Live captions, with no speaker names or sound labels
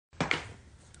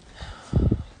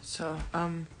So,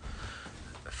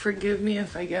 forgive me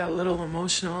if I get a little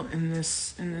emotional in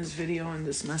this video and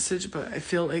this message, but I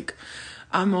feel like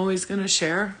I'm always gonna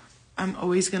share. I'm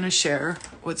always gonna share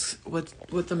what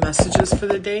the message is for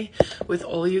the day with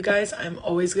all you guys. I'm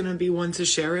always gonna be one to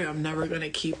share it. I'm never gonna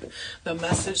keep the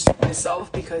message to myself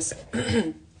because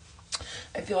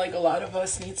I feel like a lot of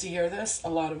us need to hear this. A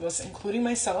lot of us, including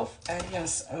myself. And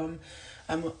yes,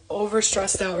 I'm over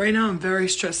stressed out right now. I'm very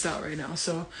stressed out right now.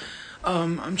 So,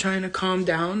 I'm trying to calm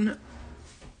down.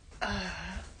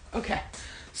 Okay.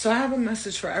 So I have a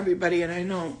message for everybody, and I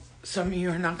know some of you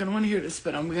are not going to want to hear this,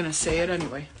 but I'm going to say it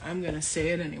anyway.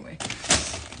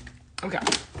 Okay.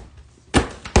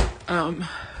 Don't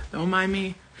mind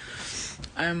me.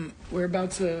 I'm about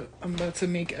to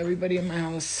make everybody in my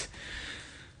house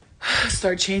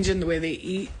start changing the way they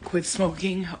eat, quit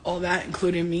smoking, all that,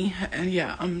 including me. And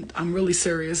yeah, I'm really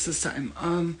serious this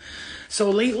time.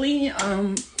 So lately,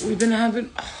 we've been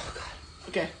having, oh God,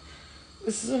 okay.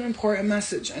 This is an important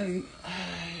message, and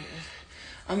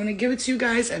I'm going to give it to you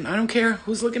guys, and I don't care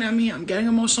who's looking at me. I'm getting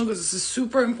emotional because this is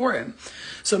super important.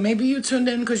 So maybe you tuned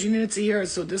in because you needed to hear it.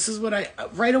 So this is what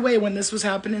right away when this was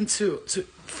happening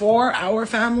for our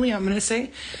family, I'm going to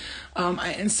say,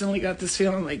 I instantly got this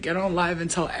feeling like get on live and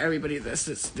tell everybody this.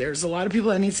 There's a lot of people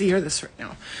that need to hear this right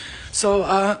now.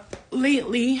 So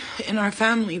lately in our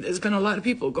family, there's been a lot of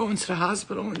people going to the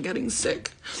hospital and getting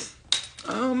sick.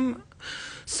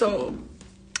 So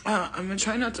I'm gonna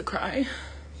try not to cry,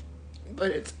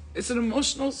 but it's an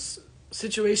emotional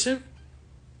situation.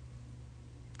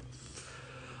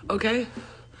 Okay,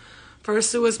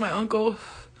 first it was my uncle,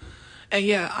 and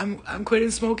yeah, I'm quitting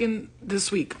smoking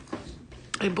this week.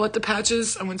 I bought the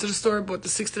patches. I went to the store, bought the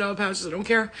 $60 patches. I don't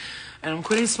care, and I'm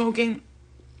quitting smoking.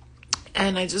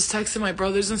 And I just texted my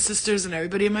brothers and sisters and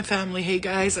everybody in my family, hey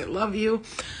guys, I love you.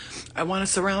 I want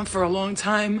us around for a long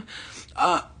time.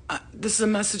 This is a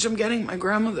message I'm getting. My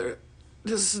grandmother,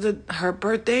 this is her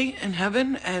birthday in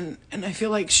heaven, and I feel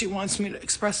like she wants me to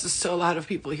express this to a lot of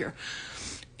people here.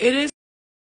 It is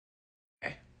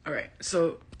okay. All right.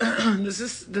 So this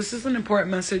is an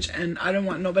important message, and I don't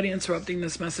want nobody interrupting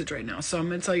this message right now. So I'm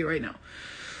gonna tell you right now.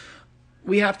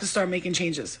 We have to start making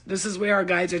changes. This is where our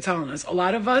guides are telling us. A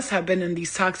lot of us have been in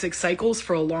these toxic cycles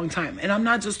for a long time. And I'm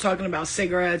not just talking about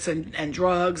cigarettes and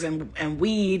drugs and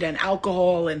weed and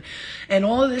alcohol and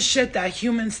all of this shit that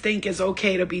humans think is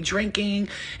okay to be drinking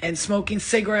and smoking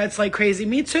cigarettes like crazy.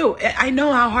 Me too. I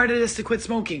know how hard it is to quit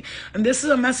smoking. And this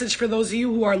is a message for those of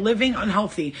you who are living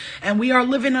unhealthy. And we are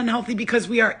living unhealthy because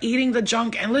we are eating the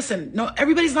junk. And listen, no,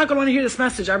 everybody's not going to want to hear this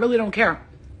message. I really don't care.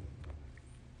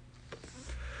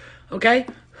 Okay,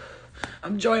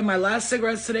 I'm enjoying my last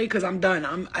cigarettes today because I'm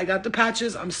done. I got the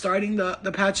patches. I'm starting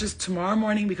the patches tomorrow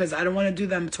morning because I don't want to do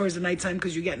them towards the nighttime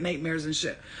because you get nightmares and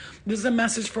shit. This is a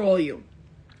message for all of you.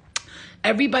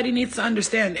 Everybody needs to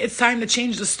understand it's time to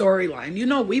change the storyline. You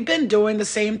know, we've been doing the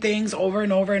same things over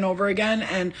and over and over again.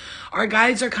 And our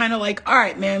guides are kind of like, all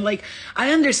right, man, like,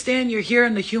 I understand you're here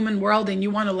in the human world and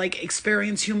you want to like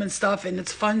experience human stuff and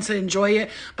it's fun to enjoy it.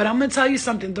 But I'm going to tell you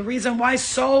something. The reason why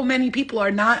so many people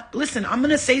are not, listen, I'm going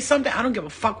to say something. I don't give a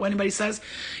fuck what anybody says.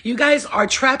 You guys are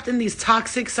trapped in these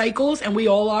toxic cycles, and we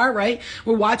all are, right?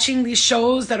 We're watching these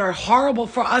shows that are horrible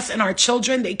for us and our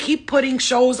children. They keep putting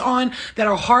shows on that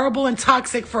are horrible and toxic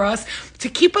for us to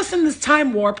keep us in this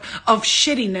time warp of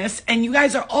shittiness. And you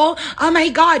guys are all, oh my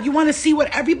God, you want to see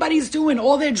what everybody's doing,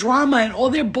 all their drama and all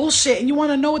their bullshit. And you want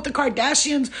to know what the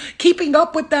Kardashians, keeping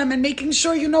up with them and making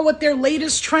sure you know what their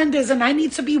latest trend is. And I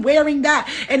need to be wearing that.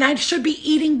 And I should be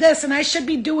eating this. And I should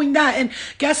be doing that. And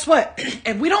guess what?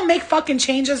 If we don't make fucking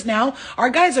changes now, our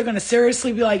guys are going to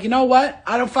seriously be like, you know what?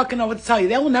 I don't fucking know what to tell you.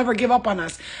 They will never give up on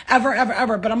us. Ever, ever,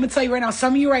 ever. But I'm going to tell you right now,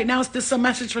 some of you right now, this is a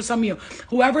message for some of you.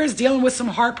 Whoever is dealing with some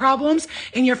heart problems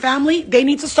in your family, they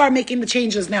need to start making the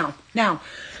changes now. Now,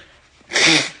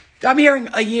 I'm hearing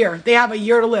a year. They have a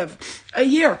year to live. A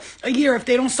year if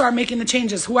they don't start making the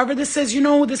changes. Whoever this is, you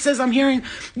know who this is. I'm hearing,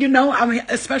 you know, I'm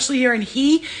especially hearing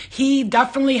he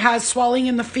definitely has swelling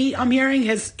in the feet. I'm hearing he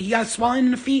has swelling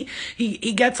in the feet.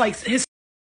 He gets like his,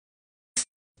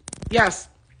 yes.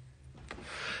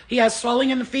 He has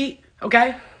swelling in the feet,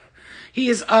 okay? He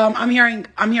is, I'm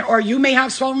here, or you may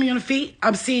have swelling in the feet.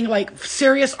 I'm seeing like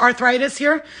serious arthritis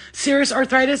here. Serious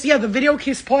arthritis. Yeah, the video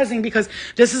keeps pausing because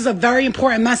this is a very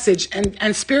important message.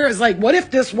 And Spirit is like, what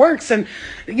if this works? And,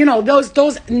 you know,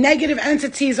 those negative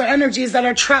entities or energies that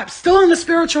are trapped still in the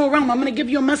spiritual realm. I'm going to give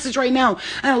you a message right now.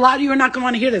 And a lot of you are not going to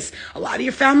want to hear this. A lot of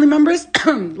your family members,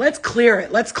 let's clear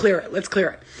it.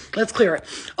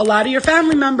 A lot of your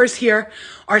family members here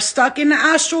are stuck in the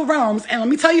astral realms. And let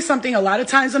me tell you something, a lot of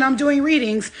times when I'm doing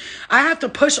readings, I have to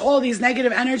push all these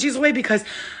negative energies away because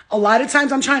A lot of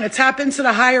times I'm trying to tap into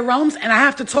the higher realms and I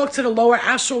have to talk to the lower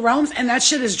astral realms, and that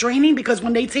shit is draining because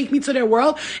when they take me to their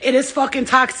world, it is fucking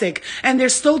toxic. And they're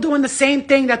still doing the same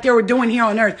thing that they were doing here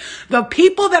on earth. The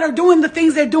people that are doing the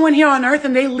things they're doing here on earth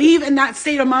and they leave in that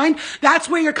state of mind, that's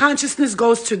where your consciousness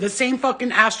goes to, the same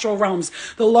fucking astral realms,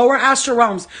 the lower astral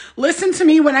realms. Listen to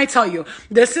me when I tell you,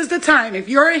 this is the time. If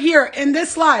you're here in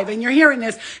this live and you're hearing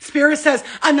this, Spirit says,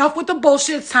 enough with the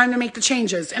bullshit. It's time to make the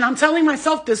changes. And I'm telling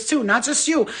myself this too, not just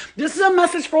you. This is a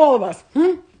message for all of us.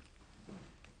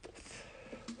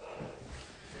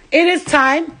 It is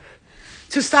time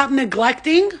to stop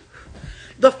neglecting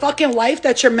the fucking life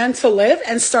that you're meant to live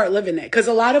and start living it. Because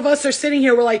a lot of us are sitting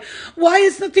here, we're like, why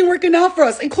is nothing working out for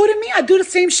us? Including me, I do the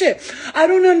same shit. I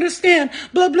don't understand.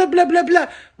 Blah, blah, blah, blah, blah.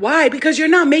 Why? Because you're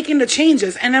not making the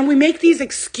changes. And then we make these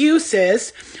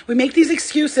excuses.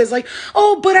 Like,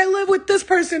 oh, but I live with this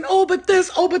person. Oh, but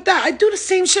this. Oh, but that. I do the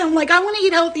same shit. I'm like, I want to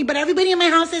eat healthy, but everybody in my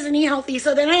house doesn't eat healthy.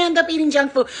 So then I end up eating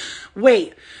junk food.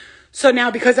 Wait. So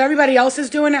now because everybody else is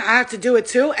doing it, I have to do it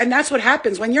too. And that's what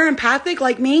happens when you're empathic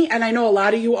like me. And I know a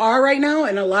lot of you are right now.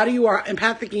 And a lot of you are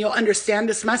empathic and you'll understand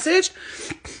this message.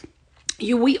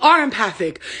 We are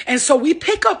empathic. And so we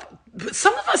pick up.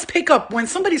 Some of us pick up when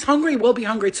somebody's hungry, we'll be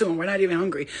hungry too, and we're not even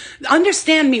hungry.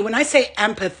 Understand me when I say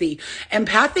empathy.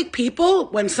 Empathic people,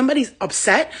 when somebody's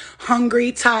upset,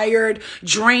 hungry, tired,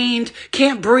 drained,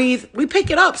 can't breathe, we pick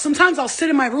it up. Sometimes I'll sit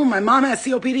in my room, my mom has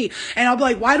COPD, and I'll be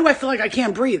like, why do I feel like I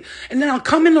can't breathe? And then I'll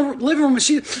come in the living room and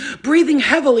she's breathing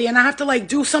heavily, and I have to like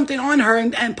do something on her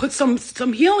and put some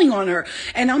healing on her.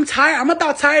 And I'm tired. I'm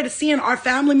about tired of seeing our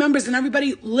family members and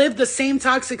everybody live the same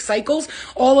toxic cycles.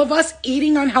 All of us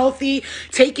eating unhealthy,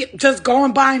 just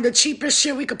going buying the cheapest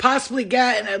shit we could possibly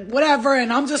get and whatever.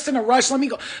 And I'm just in a rush. Let me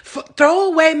go throw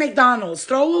away McDonald's,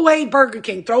 throw away Burger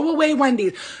King, throw away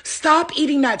Wendy's. Stop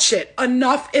eating that shit.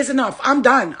 Enough is enough. I'm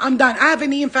done. I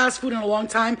haven't eaten fast food in a long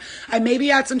time. I maybe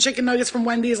had some chicken nuggets from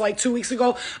Wendy's like 2 weeks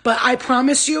ago, but I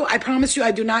promise you, I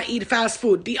do not eat fast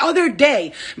food. The other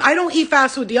day, I don't eat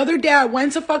fast food. The other day I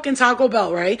went to fucking Taco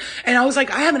Bell, right? And I was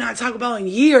like, I haven't had Taco Bell in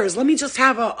years. Let me just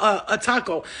have a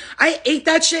taco. I ate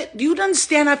that shit. Do you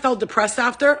understand? I felt depressed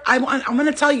after. I'm going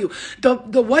to tell you, the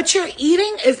what you're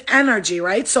eating is energy,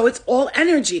 right? So it's all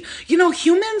energy. You know,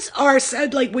 humans are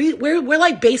said like we're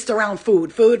like based around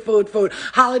food.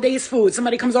 Holidays, food.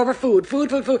 Somebody comes over, food.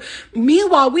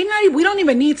 Meanwhile, we don't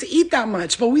even need to eat that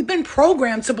much, but we've been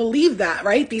programmed to believe that,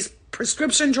 right? These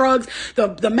prescription drugs, the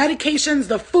medications,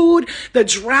 the food, the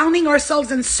drowning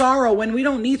ourselves in sorrow when we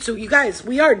don't need to. You guys,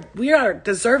 we are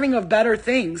deserving of better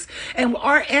things. And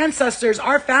our ancestors,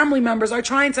 our family members are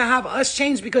trying to have us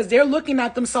change because they're looking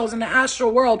at themselves in the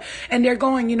astral world and they're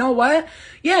going, you know what?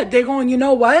 Yeah, they're going, you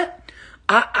know what?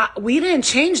 We didn't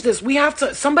change this.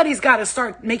 Somebody's got to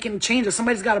start making changes.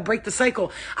 Somebody's got to break the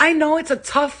cycle. I know it's a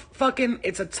tough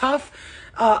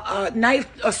knife,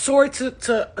 a sword it's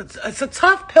a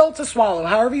tough pill to swallow,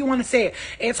 however you want to say it.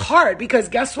 It's hard because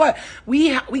guess what?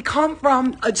 We come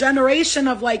from a generation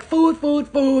of like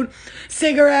food,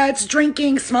 cigarettes,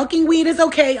 drinking, smoking weed is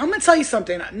okay. I'm going to tell you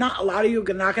something. Not a lot of you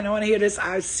are not going to want to hear this.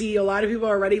 I see a lot of people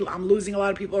already. I'm losing a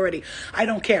lot of people already. I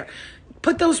don't care.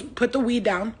 Put the weed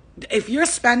down. If you're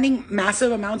spending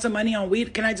massive amounts of money on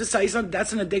weed, can I just tell you something?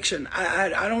 That's an addiction. I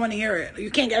don't want to hear it.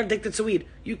 You can't get addicted to weed.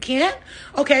 You can't?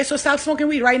 Okay, so stop smoking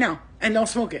weed right now and don't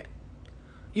smoke it.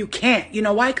 You can't. You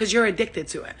know why? Because you're addicted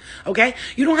to it. Okay?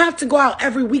 You don't have to go out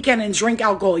every weekend and drink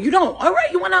alcohol. You don't. All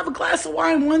right, you want to have a glass of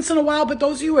wine once in a while, but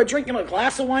those of you who are drinking a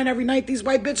glass of wine every night, these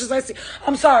white bitches I see,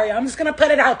 I'm sorry. I'm just going to put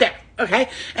it out there. Okay?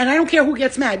 And I don't care who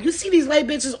gets mad. You see these white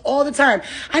bitches all the time.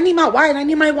 I need my wine. I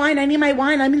need my wine. I need my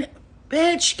wine. I mean...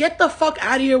 Bitch, get the fuck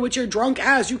out of here with your drunk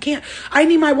ass. You can't. I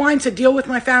need my wine to deal with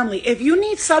my family. If you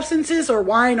need substances or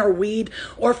wine or weed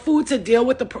or food to deal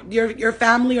with your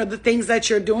family or the things that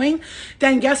you're doing,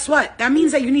 then guess what? That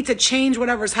means that you need to change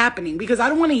whatever's happening. Because I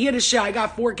don't want to hear this shit. I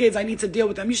got 4 kids. I need to deal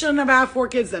with them. You should never have 4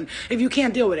 kids then if you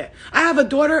can't deal with it. I have a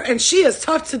daughter and she is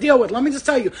tough to deal with. Let me just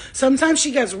tell you. Sometimes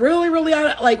she gets really, really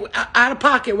out of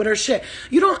pocket with her shit.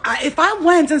 If I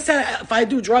went and said, if I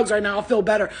do drugs right now, I'll feel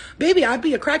better. Baby, I'd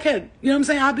be a crackhead. You know what I'm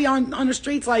saying? I'll be on the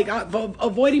streets like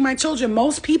avoiding my children.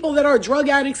 Most people that are drug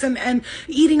addicts and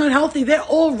eating unhealthy, they're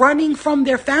all running from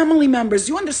their family members.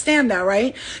 You understand that,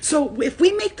 right? So if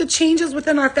we make the changes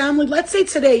within our family, let's say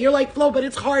today you're like, Flo, but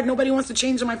it's hard. Nobody wants to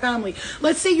change in my family.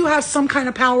 Let's say you have some kind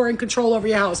of power and control over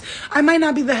your house. I might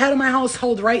not be the head of my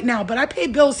household right now, but I pay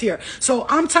bills here. So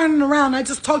I'm turning around. I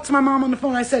just talked to my mom on the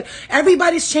phone. I said,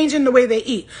 everybody's changing the way they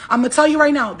eat. I'm going to tell you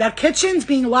right now, that kitchen's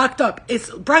being locked up.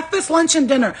 It's breakfast, lunch, and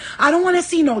dinner. I I don't want to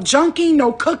see no junking,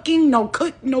 no cooking, no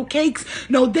cakes,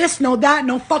 no this, no that,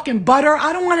 no fucking butter.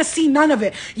 I don't want to see none of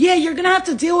it. Yeah, you're going to have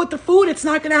to deal with the food. It's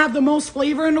not going to have the most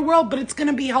flavor in the world, but it's going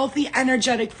to be healthy,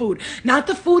 energetic food. Not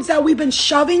the foods that we've been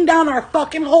shoving down our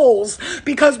fucking holes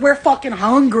because we're fucking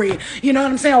hungry. You know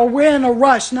what I'm saying? Or we're in a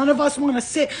rush. None of us want to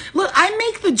sit. Look, I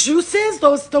make the juices,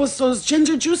 those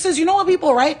ginger juices. You know what,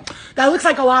 people, right? That looks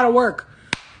like a lot of work.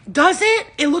 Does it?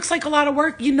 It looks like a lot of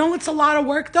work. You know it's a lot of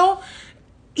work, though?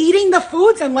 Eating the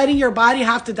foods and letting your body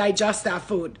have to digest that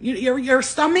food. Your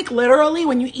stomach, literally,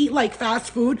 when you eat like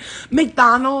fast food,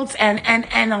 McDonald's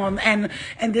and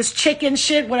this chicken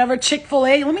shit, whatever,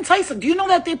 Chick-fil-A. Let me tell you something. Do you know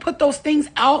that they put those things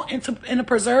out in a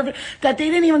preservative that they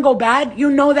didn't even go bad? You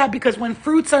know that because when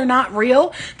fruits are not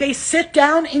real, they sit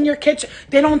down in your kitchen.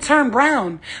 They don't turn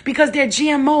brown because they're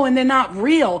GMO and they're not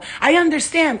real. I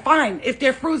understand. Fine. If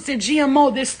they're fruits, they're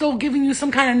GMO. They're still giving you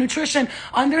some kind of nutrition.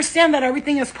 Understand that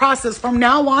everything is processed from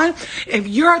now on. If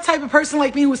you're a type of person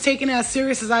like me who's taking it as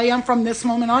serious as I am from this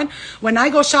moment on, when I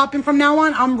go shopping from now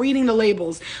on, I'm reading the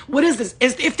labels. What is this?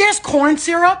 If there's corn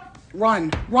syrup,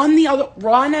 run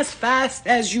as fast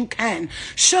as you can.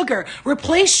 Sugar,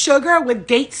 replace sugar with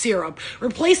date syrup.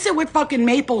 Replace it with fucking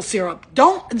maple syrup.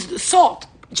 Salt.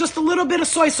 Just a little bit of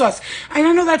soy sauce. I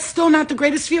know that's still not the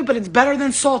greatest for you, but it's better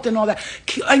than salt and all that.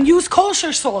 And use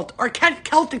kosher salt or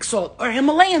Celtic salt or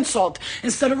Himalayan salt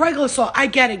instead of regular salt. I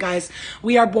get it, guys.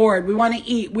 We are bored. We want to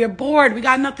eat. We're bored. We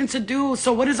got nothing to do.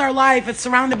 So what is our life? It's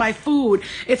surrounded by food.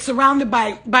 It's surrounded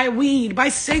by weed, by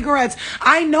cigarettes.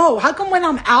 I know. How come when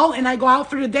I'm out and I go out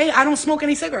through the day, I don't smoke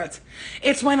any cigarettes?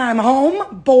 It's when I'm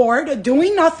home, bored,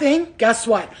 doing nothing. Guess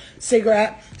what?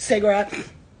 Cigarette.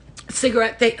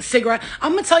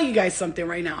 I'm gonna tell you guys something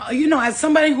right now. You know, as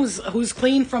somebody who's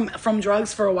clean from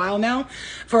drugs for a while now,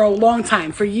 for a long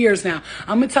time, for years now,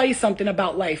 I'm gonna tell you something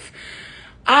about life.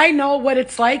 I know what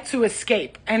it's like to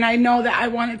escape, and I know that I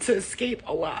wanted to escape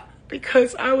a lot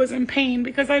because I was in pain,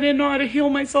 because I didn't know how to heal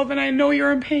myself, and I know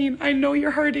you're in pain. I know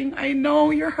you're hurting. I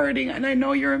know you're hurting, and I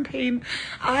know you're in pain.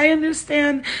 I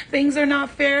understand things are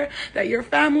not fair, that your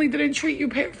family didn't treat you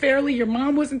fairly, your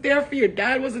mom wasn't there for you, your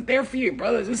dad wasn't there for you, your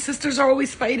brothers and sisters are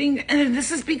always fighting, and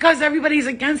this is because everybody's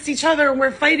against each other, and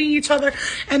we're fighting each other,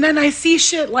 and then I see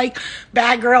shit like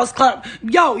Bad Girls Club.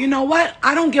 Yo, you know what?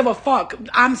 I don't give a fuck.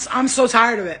 I'm so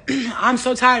tired of it. I'm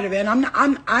so tired of it,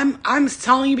 and I'm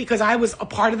telling you because I was a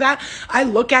part of that. I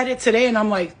look at it today and I'm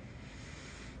like,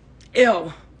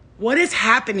 ew, what is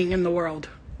happening in the world?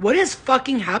 What is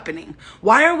fucking happening?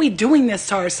 Why are we doing this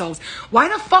to ourselves? Why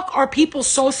the fuck are people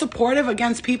so supportive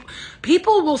against people?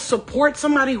 People will support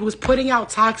somebody who's putting out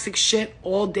toxic shit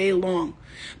all day long.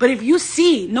 But if you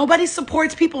see, nobody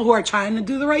supports people who are trying to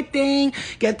do the right thing,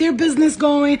 get their business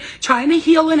going, trying to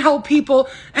heal and help people,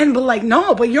 and be like,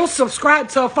 no, but you'll subscribe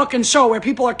to a fucking show where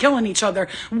people are killing each other.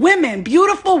 Women,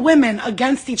 beautiful women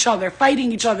against each other,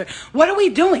 fighting each other. What are we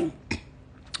doing?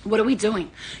 What are we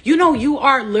doing? You know, you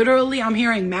are literally, I'm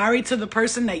hearing, married to the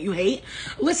person that you hate.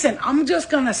 Listen, I'm just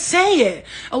going to say it.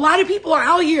 A lot of people are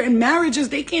out here in marriages.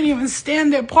 They can't even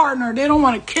stand their partner. They don't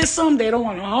want to kiss them. They don't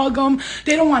want to hug them.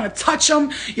 They don't want to touch them.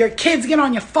 Your kids get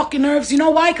on your fucking nerves. You know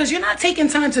why? Because you're not taking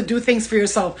time to do things for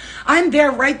yourself. I'm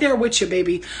there, right there with you,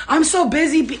 baby. I'm so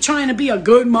busy trying to be a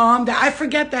good mom that I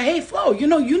forget that, hey, Flo, you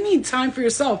know, you need time for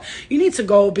yourself. You need to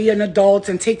go be an adult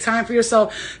and take time for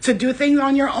yourself to do things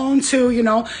on your own too, you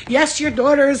know. Yes, your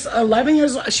daughter's 11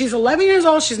 years old. She's 11 years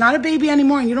old. She's not a baby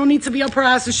anymore, and you don't need to be up her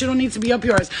ass, and she don't need to be up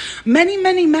yours.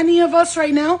 Many of us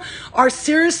right now are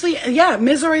seriously,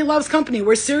 misery loves company.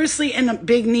 We're seriously in a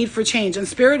big need for change, and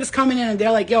Spirit is coming in, and they're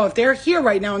like, yo, if they're here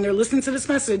right now and they're listening to this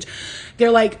message,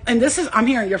 they're like, and this is, I'm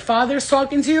hearing your father's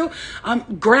talking to you,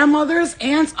 grandmothers,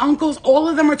 aunts, uncles, all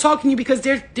of them are talking to you because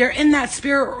they're in that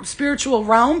spiritual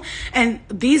realm, and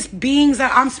these beings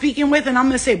that I'm speaking with, and I'm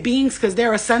going to say beings because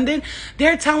they're ascended,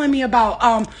 they're telling me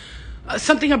about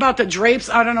something about the drapes.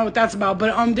 I don't know what that's about,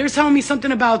 but they're telling me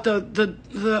something about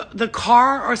the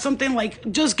car or something,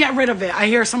 like, just get rid of it. I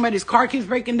hear somebody's car keeps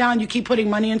breaking down. You keep putting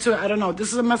money into it. I don't know.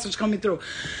 This is a message coming through.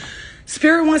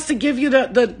 Spirit wants to give you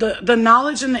the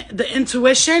knowledge and the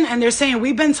intuition, and they're saying,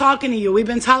 we've been talking to you, we've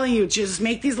been telling you, just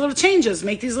make these little changes,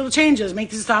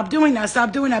 stop doing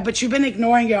that, but you've been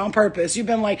ignoring it on purpose. You've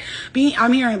been like,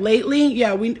 I'm hearing lately,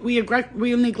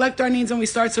 we neglect our needs and we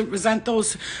start to resent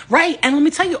those, right? And let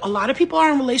me tell you, a lot of people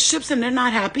are in relationships and they're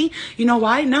not happy. You know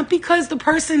why? Not because the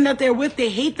person that they're with, they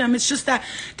hate them. It's just that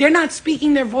they're not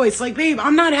speaking their voice. Like, babe,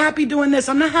 I'm not happy doing this,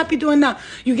 I'm not happy doing that.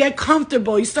 You get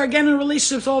comfortable, you start getting in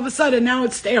relationships, all of a sudden now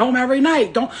it's stay home every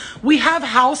night. We have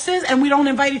houses and we don't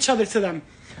invite each other to them.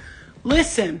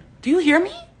 Listen, do you hear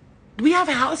me? We have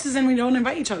houses and we don't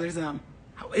invite each other to them.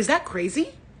 Is that crazy?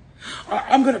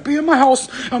 I'm going to be in my house.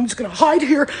 I'm just going to hide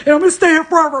here and I'm going to stay here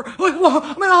forever. I'm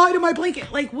going to hide in my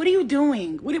blanket. Like, what are you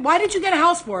doing? Why did you get a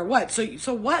house for? What?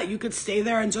 So what? You could stay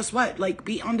there and just what? Like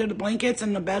be under the blankets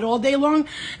and the bed all day long?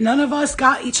 None of us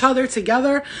got each other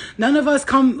together. None of us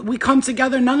we come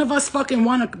together. None of us fucking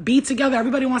want to be together.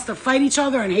 Everybody wants to fight each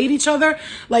other and hate each other.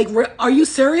 Like, are you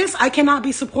serious? I cannot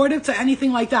be supportive to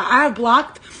anything like that. I have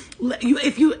blocked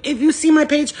if you see my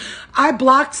page, I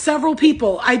blocked several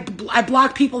people. I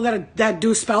block people that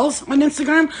do spells on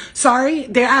Instagram. Sorry,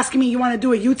 they're asking me, you want to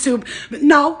do a YouTube?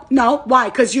 No. Why?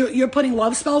 Because you're putting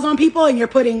love spells on people, and you're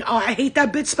putting I hate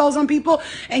that bitch spells on people,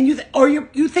 and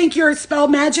you think your spell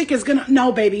magic is gonna?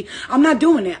 No, baby, I'm not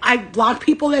doing it. I block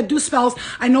people that do spells.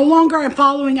 I no longer am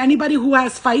following anybody who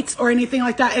has fights or anything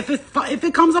like that. If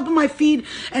it comes up on my feed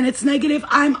and it's negative,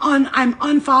 I'm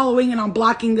unfollowing and I'm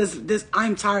blocking this.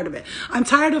 I'm tired of it. I'm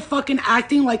tired of fucking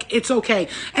acting like it's okay.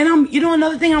 And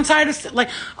another thing I'm tired of, like,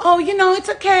 it's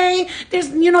okay. There's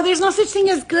no such thing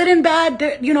as good and bad,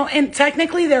 and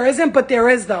technically there isn't, but there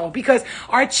is though, because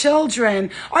our children,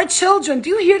 do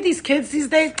you hear these kids these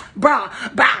days? Brah,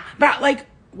 like,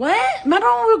 what? Remember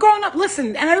when we were growing up?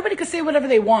 Listen, and everybody can say whatever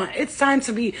they want. It's time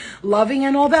to be loving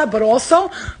and all that, but also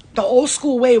the old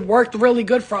school way worked really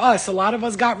good for us. A lot of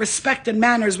us got respect and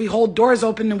manners. We hold doors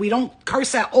open and we don't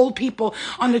curse at old people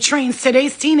on the trains.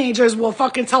 Today's teenagers will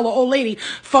fucking tell an old lady,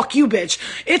 fuck you, bitch.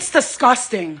 It's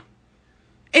disgusting.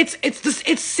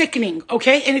 It's sickening,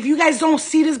 okay? And if you guys don't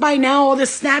see this by now, all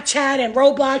this Snapchat and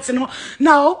Roblox and all,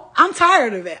 no, I'm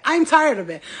tired of it. I'm tired of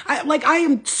it. I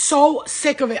am so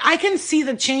sick of it. I can see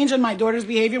the change in my daughter's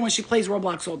behavior when she plays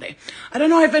Roblox all day. I don't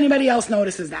know if anybody else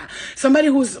notices that. Somebody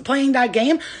who's playing that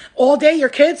game all day, your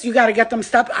kids, you got to get them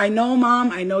I know,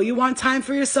 Mom, I know you want time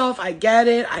for yourself. I get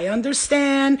it. I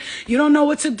understand. You don't know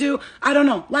what to do. I don't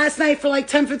know. Last night for like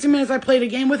 10, 15 minutes, I played a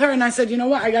game with her and I said, you know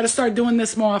what? I got to start doing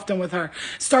this more often with her.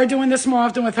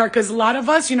 Because a lot of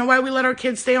us, you know why we let our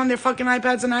kids stay on their fucking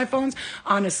iPads and iPhones?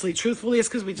 Honestly, truthfully, it's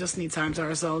because we just need time to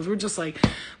ourselves. We're just like,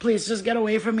 please just get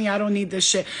away from me. I don't need this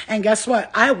shit. And guess what?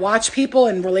 I watch people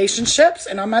in relationships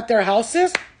and I'm at their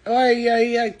houses.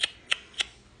 They're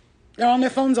on their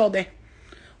phones all day.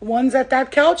 One's at that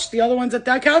couch, the other one's at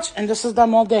that couch, and this is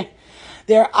them all day.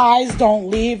 Their eyes don't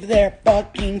leave their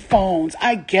fucking phones.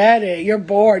 I get it. You're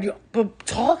bored. But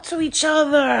talk to each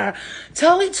other.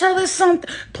 Tell each other something.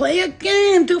 Play a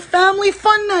game. Do family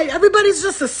fun night. Everybody's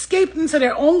just escaped into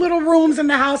their own little rooms in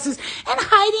the houses and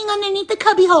hiding underneath the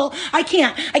cubbyhole. I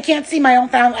can't see my own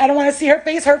family. I don't want to see her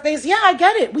face. Yeah, I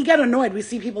get it. We get annoyed. We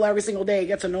see people every single day. It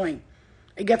gets annoying.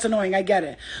 I get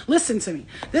it. Listen to me.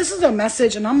 This is a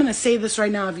message, and I'm going to say this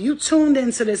right now. If you tuned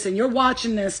into this and you're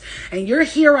watching this and you're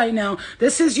here right now,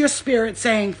 this is your spirit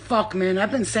saying, fuck, man,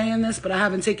 I've been saying this, but I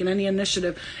haven't taken any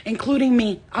initiative, including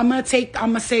me. I'm going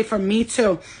to say for me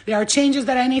too. There are changes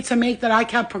that I need to make that I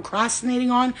kept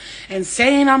procrastinating on and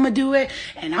saying I'm going to do it,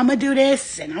 and I'm going to do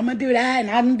this, and I'm going to do that,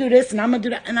 and I'm going to do this, and I'm going to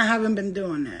do that, and I haven't been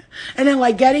doing it.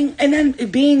 And then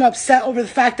being upset over the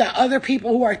fact that other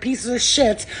people who are pieces of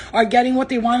shit are getting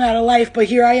what they want out of life, but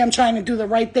here I am trying to do the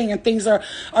right thing and things are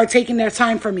taking their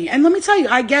time from me. And let me tell you,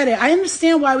 I get it. I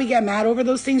understand why we get mad over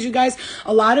those things, you guys.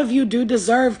 A lot of you do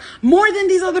deserve more than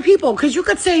these other people, because you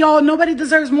could say, nobody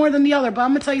deserves more than the other, but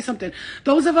I'm gonna tell you something.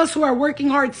 Those of us who are working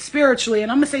hard spiritually,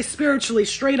 and I'm gonna say spiritually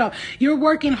straight up, you're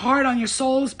working hard on your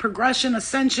soul's progression,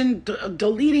 ascension,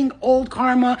 deleting old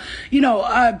karma,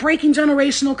 breaking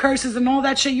generational curses and all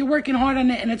that shit. You're working hard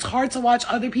on it, and it's hard to watch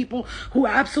other people who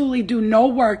absolutely do no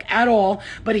work at all,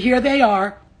 but here they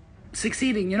are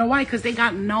succeeding. You know why? Because they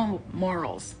got no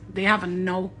morals. They have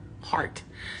no heart.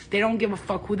 They don't give a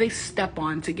fuck who they step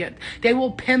on to get. They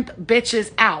will pimp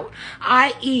bitches out,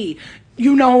 i.e.,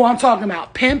 you know who I'm talking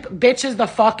about. Pimp bitches the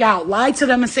fuck out. Lie to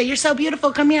them and say, you're so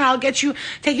beautiful. Come here. I'll take you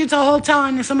to a hotel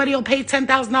and somebody will pay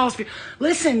 $10,000 for you.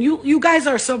 Listen, you guys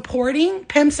are supporting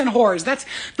pimps and whores. That's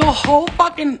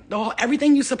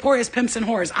everything you support is pimps and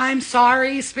whores. I'm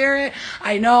sorry, Spirit.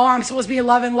 I know I'm supposed to be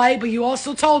love and light, but you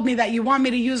also told me that you want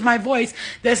me to use my voice.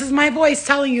 This is my voice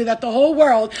telling you that the whole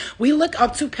world, we look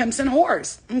up to pimps and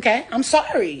whores. Okay? I'm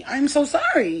sorry. I'm so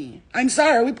sorry. I'm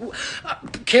sorry.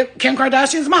 Kim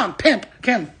Kardashian's mom, pimp.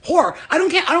 Kim, whore. I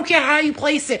don't care how you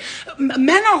place it.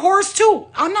 Men are whores too.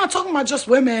 I'm not talking about just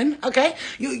women, okay?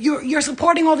 You're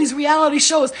supporting all these reality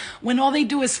shows when all they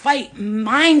do is fight.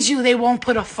 Mind you, they won't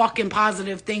put a fucking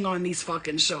positive thing on these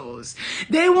fucking shows.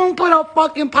 They won't put a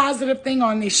fucking positive thing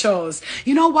on these shows.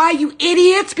 You know why, you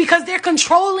idiots? Because they're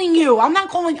controlling you.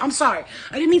 I'm sorry.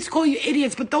 I didn't mean to call you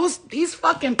idiots, but these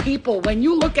fucking people, when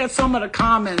you look at some of the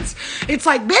comments, it's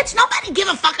like, bitch, nobody give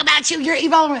a fuck about you. You're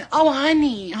irrelevant. Oh,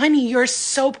 honey, you're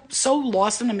so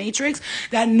lost in the matrix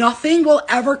that nothing will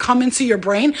ever come into your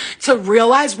brain to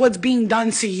realize what's being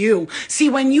done to you. See,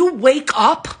 when you wake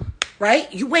up,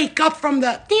 right? You wake up from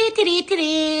the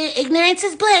ignorance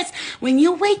is bliss. When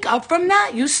you wake up from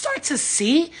that, you start to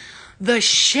see the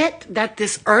shit that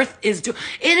this earth is doing.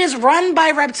 It is run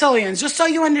by reptilians, just so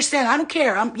you understand. I don't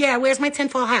care. Where's my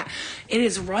tinfoil hat? It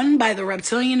is run by the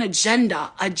reptilian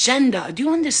agenda. Do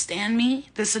you understand me?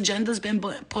 This agenda's been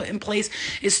put in place.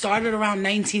 It started around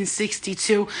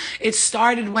 1962. It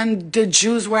started when the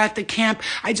Jews were at the camp.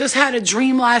 I just had a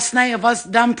dream last night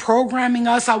of them programming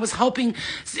us. I was helping.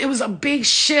 It was a big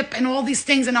ship and all these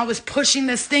things, and I was pushing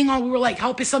this thing on. We were like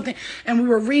helping something, and we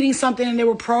were reading something, and they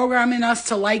were programming us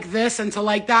to like this and to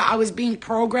like that. I was being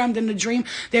programmed in the dream.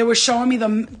 They were showing me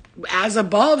the as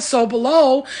above, so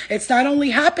below. It's not only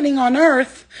happening on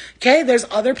Earth. Okay, there's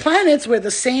other planets where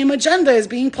the same agenda is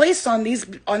being placed on these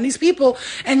people.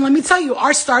 And let me tell you,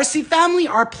 our starseed family,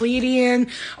 our Pleiadian,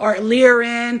 our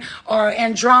Lyran, our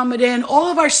Andromedan, all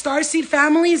of our starseed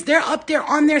families, they're up there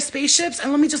on their spaceships.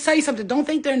 And let me just tell you something. Don't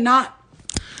think they're not.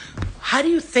 How do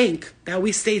you think that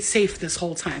we stayed safe this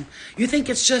whole time? You think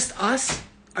it's just us?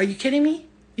 Are you kidding me?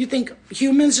 You think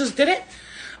humans just did it?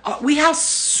 We have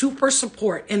super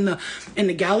support in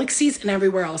the galaxies and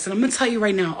everywhere else. And I'm going to tell you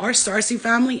right now, our starseed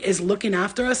family is looking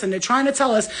after us, and they're trying to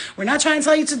tell us, we're not trying to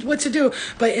tell you what to do,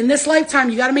 but in this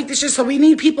lifetime, you got to make this shit. So we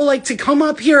need people like to come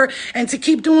up here and to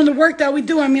keep doing the work that we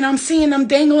do. I mean, I'm seeing them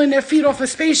dangling their feet off a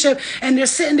spaceship, and they're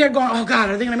sitting there going, oh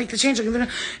God, are they going to make the change?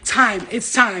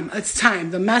 It's time.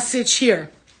 The message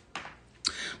here.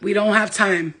 We don't have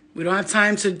time. We don't have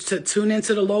time to tune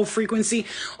into the low frequency.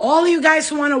 All of you guys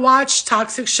who want to watch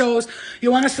toxic shows,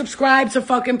 you want to subscribe to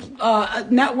fucking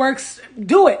networks,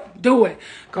 do it.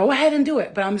 Go ahead and do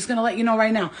it. But I'm just going to let you know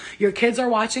right now, your kids are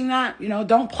watching that.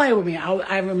 Don't play with me.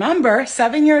 I remember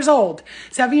 7 years old.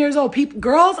 7 years old.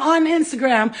 Girls on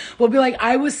Instagram will be like,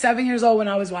 I was 7 years old when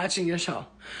I was watching your show.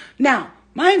 Now,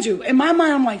 mind you, in my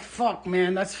mind, I'm like, fuck,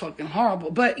 man, that's fucking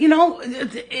horrible. But,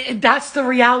 that's the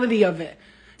reality of it.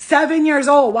 7 years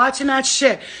old, watching that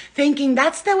shit, thinking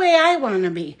that's the way I want to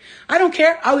be. I don't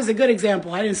care. I was a good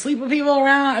example. I didn't sleep with people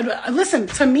around. Listen,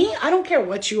 to me, I don't care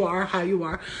what you are, how you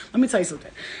are. Let me tell you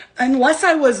something. Unless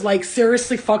I was like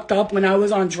seriously fucked up when I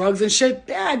was on drugs and shit,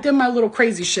 yeah, I did my little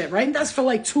crazy shit, right? And that's for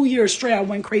like 2 years straight. I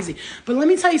went crazy. But let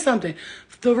me tell you something.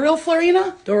 The real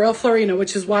Florina,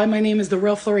 which is why my name is The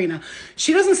Real Florina.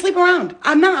 She doesn't sleep around.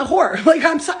 I'm not a whore.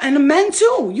 And the men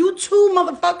too. You too,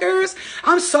 motherfuckers.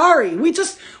 I'm sorry.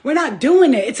 We're not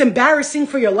doing it. It's embarrassing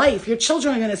for your life. Your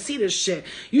children are going to see this shit.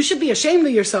 You should be ashamed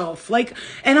of yourself.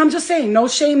 And I'm just saying, no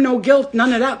shame, no guilt,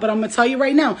 none of that. But I'm going to tell you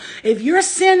right now, if you're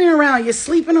standing around, you're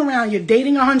sleeping around, you're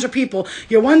dating 100 people,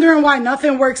 you're wondering why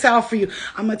nothing works out for you,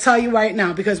 I'm going to tell you right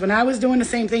now, because when I was doing the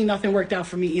same thing, nothing worked out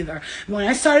for me either. When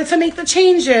I started to make the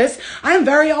changes, I'm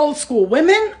very old school.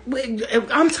 Women,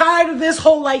 I'm tired of this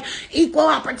whole equal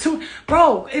opportunity.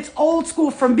 Bro, it's old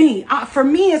school for me. For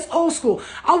me, it's old school.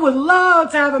 I would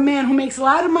love to have a man who makes a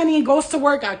lot of money and goes to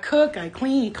work. I cook, I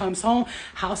clean, he comes home,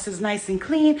 house is nice and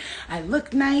clean, I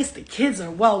look nice, the kids are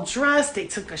well dressed, they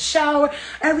took a shower,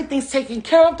 everything's taken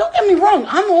care of. Don't get me wrong,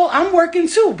 I'm working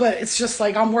too, but it's just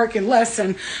I'm working less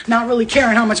and not really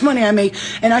caring how much money I make,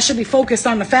 and I should be focused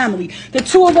on the family. The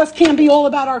two of us can't be all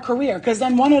about our career, because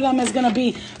then one of them is going to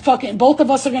be both of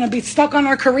us are going to be stuck on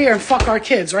our career and fuck our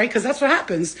kids, right? Because that's what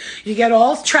happens. You get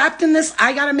all trapped in this,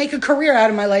 I got to make a career out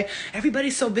of my life.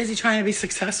 Everybody's so busy trying to be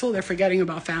successful, they're forgetting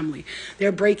about family.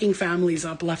 They're breaking families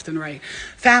up left and right.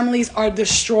 Families are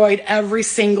destroyed every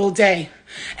single day.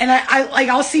 And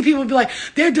I'll see people be like,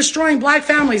 they're destroying black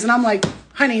families. And I'm like,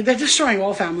 honey, they're destroying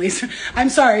all families. I'm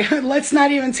sorry. Let's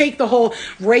not even take the whole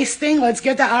race thing. Let's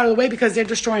get that out of the way, because they're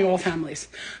destroying all families.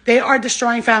 They are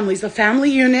destroying families. The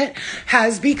family unit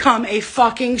has become a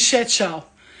fucking shit show.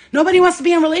 Nobody wants to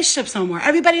be in relationships no more.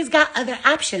 Everybody's got other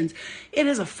options. It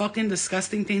is a fucking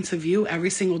disgusting thing to view every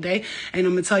single day. And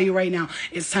I'm going to tell you right now,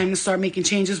 it's time to start making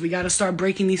changes. We got to start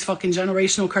breaking these fucking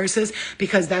generational curses,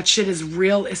 because that shit is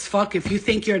real as fuck. If you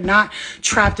think you're not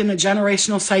trapped in a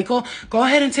generational cycle, go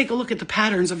ahead and take a look at the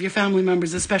patterns of your family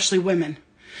members, especially women.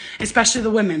 Especially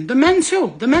the women. The men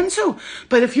too.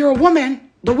 But if you're a woman,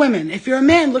 the women. If you're a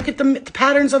man, look at the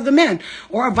patterns of the men,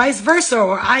 or vice versa,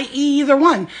 or i.e. either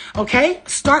one. Okay?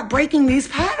 Start breaking these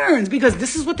patterns, because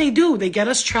this is what they do. They get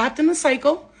us trapped in a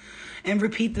cycle and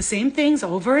repeat the same things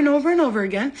over and over and over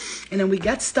again. And then we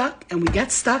get stuck and we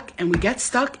get stuck and we get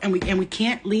stuck and we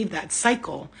can't leave that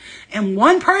cycle. And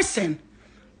one person,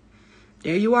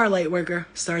 there you are, light worker,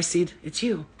 starseed, it's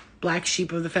you, black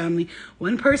sheep of the family.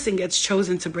 One person gets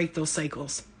chosen to break those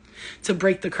cycles, to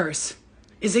break the curse.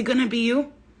 Is it going to be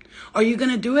you? Are you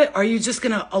going to do it? Or are you just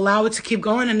going to allow it to keep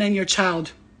going and then your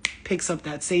child picks up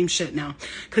that same shit now?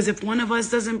 Because if one of us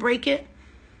doesn't break it,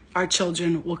 our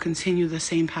children will continue the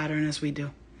same pattern as we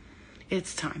do.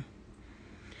 It's time.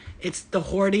 It's the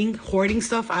hoarding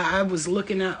stuff. I was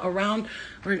looking at around.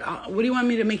 What do you want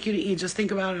me to make you to eat? Just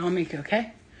think about it. I'll make it,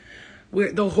 okay?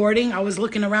 The hoarding, I was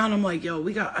looking around. I'm like, yo,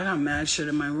 I got mad shit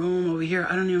in my room over here.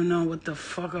 I don't even know what the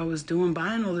fuck I was doing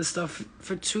buying all this stuff.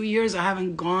 For 2 years, I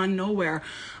haven't gone nowhere.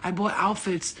 I bought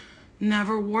outfits,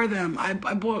 never wore them. I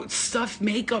bought stuff,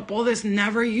 makeup, all this,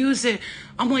 never use it.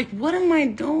 I'm like, what am I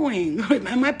doing?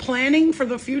 Am I planning for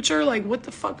the future? Like, what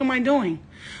the fuck am I doing?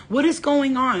 What is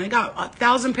going on? I got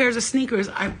 1,000 pairs of sneakers.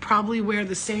 I probably wear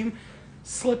the same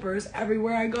slippers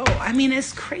everywhere I go. I mean,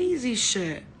 it's crazy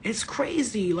shit. It's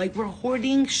crazy. Like, we're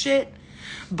hoarding shit,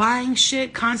 buying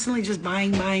shit, constantly just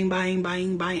buying. Amazon.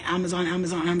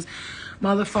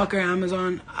 Motherfucker,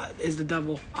 Amazon is the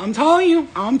devil. I'm telling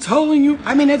you.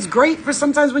 I mean, it's great for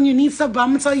sometimes when you need stuff, but I'm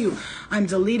gonna tell you, I'm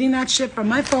deleting that shit from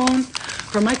my phone,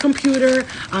 from my computer.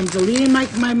 I'm deleting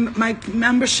my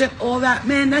membership, all that.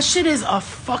 Man, that shit is a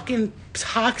fucking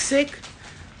toxic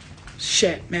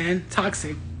shit, man.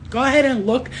 Toxic. Go ahead and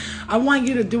look. I want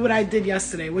you to do what I did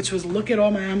yesterday, which was look at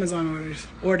all my Amazon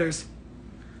orders.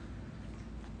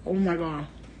 Oh my God.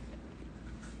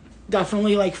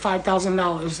 Definitely like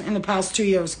 $5,000 in the past 2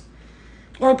 years.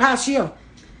 Or past year.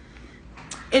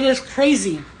 It is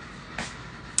crazy.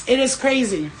 It is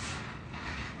crazy.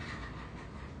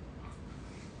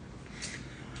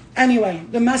 Anyway,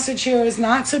 the message here is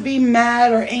not to be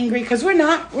mad or angry, because we're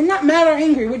not mad or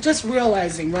angry. We're just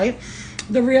realizing, right?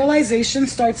 The realization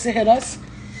starts to hit us,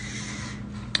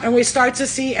 and we start to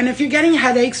see. And if you're getting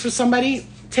headaches for somebody,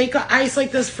 take ice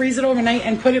like this, freeze it overnight,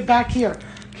 and put it back here.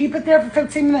 Keep it there for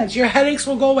 15 minutes. Your headaches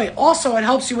will go away. Also, it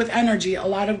helps you with energy, a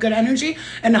lot of good energy,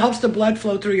 and it helps the blood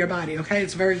flow through your body, okay?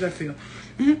 It's very good for you.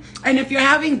 And if you're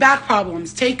having back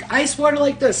problems, take ice water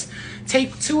like this.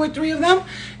 Take 2 or 3 of them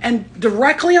and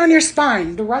directly on your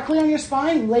spine,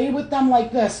 lay with them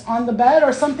like this on the bed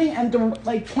or something, and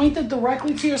point it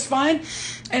directly to your spine,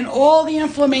 and all the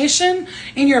inflammation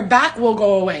in your back will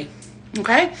go away,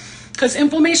 okay? Because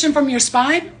inflammation from your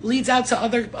spine leads out to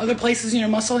other places in your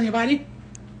muscle in your body.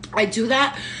 I do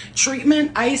that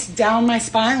treatment, ice down my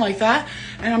spine like that,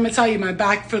 and I'm gonna tell you, my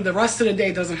back for the rest of the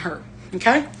day doesn't hurt,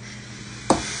 okay?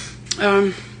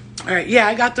 All right, yeah,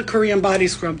 I got the Korean body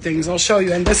scrub things. I'll show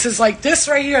you. And this is like, this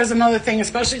right here is another thing,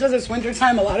 especially because it's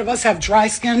wintertime. A lot of us have dry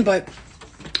skin, but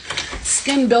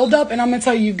skin buildup. And I'm gonna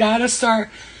tell you, you gotta start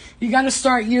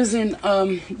using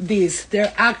these.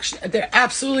 They're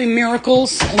absolutely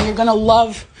miracles, and you're gonna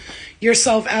love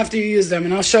yourself after you use them.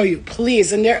 And I'll show you,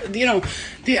 please. And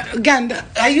again,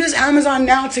 I use Amazon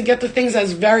now to get the things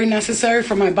that's very necessary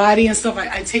for my body and stuff.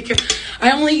 I take it. I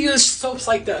only use soaps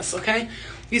like this, okay?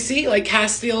 You see, like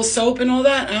Castile soap and all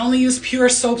that. I only use pure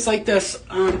soaps like this.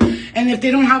 And if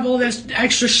they don't have all this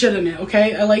extra shit in it,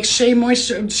 okay? I like shea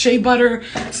moisture, shea butter,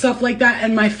 stuff like that.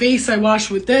 And my face, I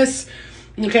wash with this,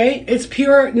 okay? It's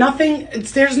pure, nothing.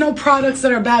 There's no products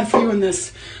that are bad for you in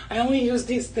this. I only use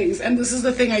these things. And this is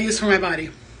the thing I use for my body.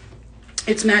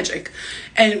 It's magic.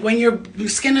 And when your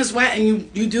skin is wet and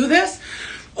you do this,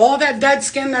 all that dead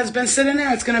skin that's been sitting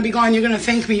there, it's going to be gone. You're going to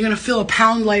thank me. You're going to feel a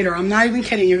pound lighter. I'm not even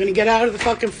kidding. You're going to get out of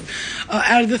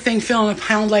the thing feeling a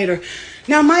pound lighter.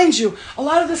 Now, mind you, a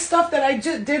lot of the stuff that I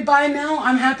did buy now,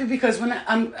 I'm happy because when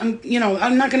I'm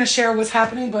not going to share what's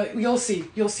happening, but you'll see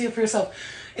it for yourself.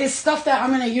 It's stuff that I'm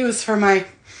going to use for my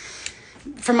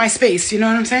space, you know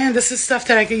what I'm saying? This is stuff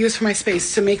that I could use for my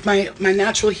space to make my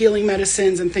natural healing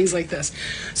medicines and things like this.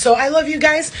 So I love you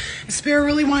guys. Spirit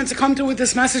really wanted to come through with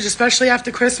this message, especially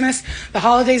after Christmas. The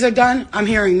holidays are done. I'm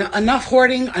hearing enough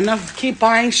hoarding, enough keep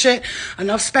buying shit,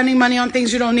 enough spending money on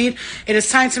things you don't need. It is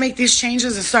time to make these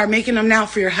changes and start making them now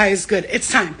for your highest good. It's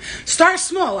time. Start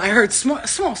small. I heard small.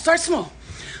 Start small.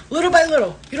 Little by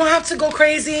little. You don't have to go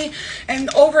crazy and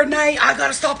overnight, I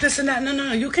gotta stop this and that.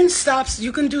 No. You can stop.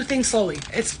 You can do things slowly.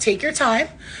 Take your time,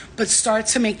 but start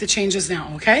to make the changes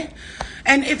now, okay?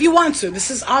 And if you want to,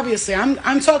 this is obviously,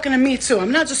 I'm talking to me too.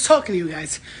 I'm not just talking to you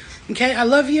guys. Okay? I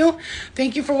love you.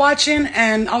 Thank you for watching,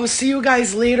 and I will see you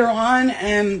guys later on,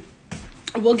 and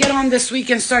we'll get on this week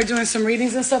and start doing some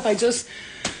readings and stuff.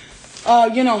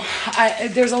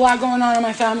 There's a lot going on in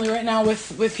my family right now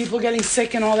with people getting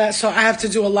sick and all that. So I have to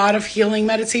do a lot of healing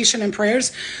meditation and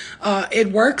prayers.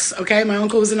 It works. Okay. My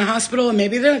uncle was in the hospital, and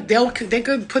maybe they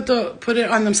could put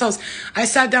it on themselves. I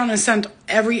sat down and sent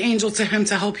every angel to him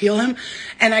to help heal him.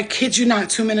 And I kid you not,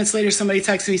 2 minutes later, somebody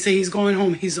texted me, say he's going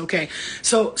home. He's okay.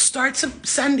 So start to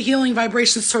send healing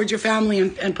vibrations towards your family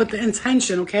and put the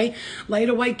intention. Okay. Light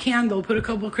a white candle, put a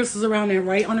couple of crystals around it,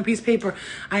 write on a piece of paper.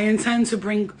 I intend to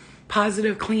bring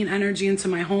positive, clean energy into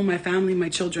my home, my family, my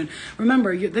children.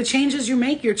 Remember, the changes you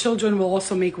make, your children will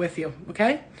also make with you,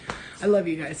 okay? I love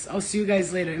you guys. I'll see you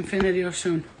guys later. Infinity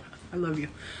Oshun. I love you.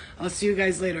 I'll see you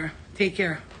guys later. Take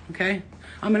care, okay?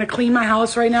 I'm going to clean my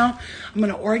house right now. I'm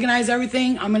going to organize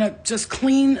everything. I'm going to just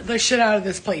clean the shit out of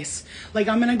this place. Like,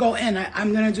 I'm going to go in.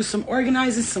 I'm going to do some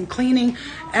organizing, some cleaning.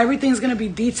 Everything's going to be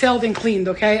detailed and cleaned,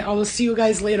 okay? I will see you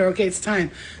guys later, okay? It's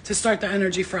time to start the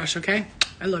energy fresh, okay?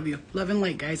 I love you. Love and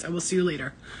light, guys. I will see you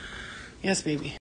later. Yes, baby.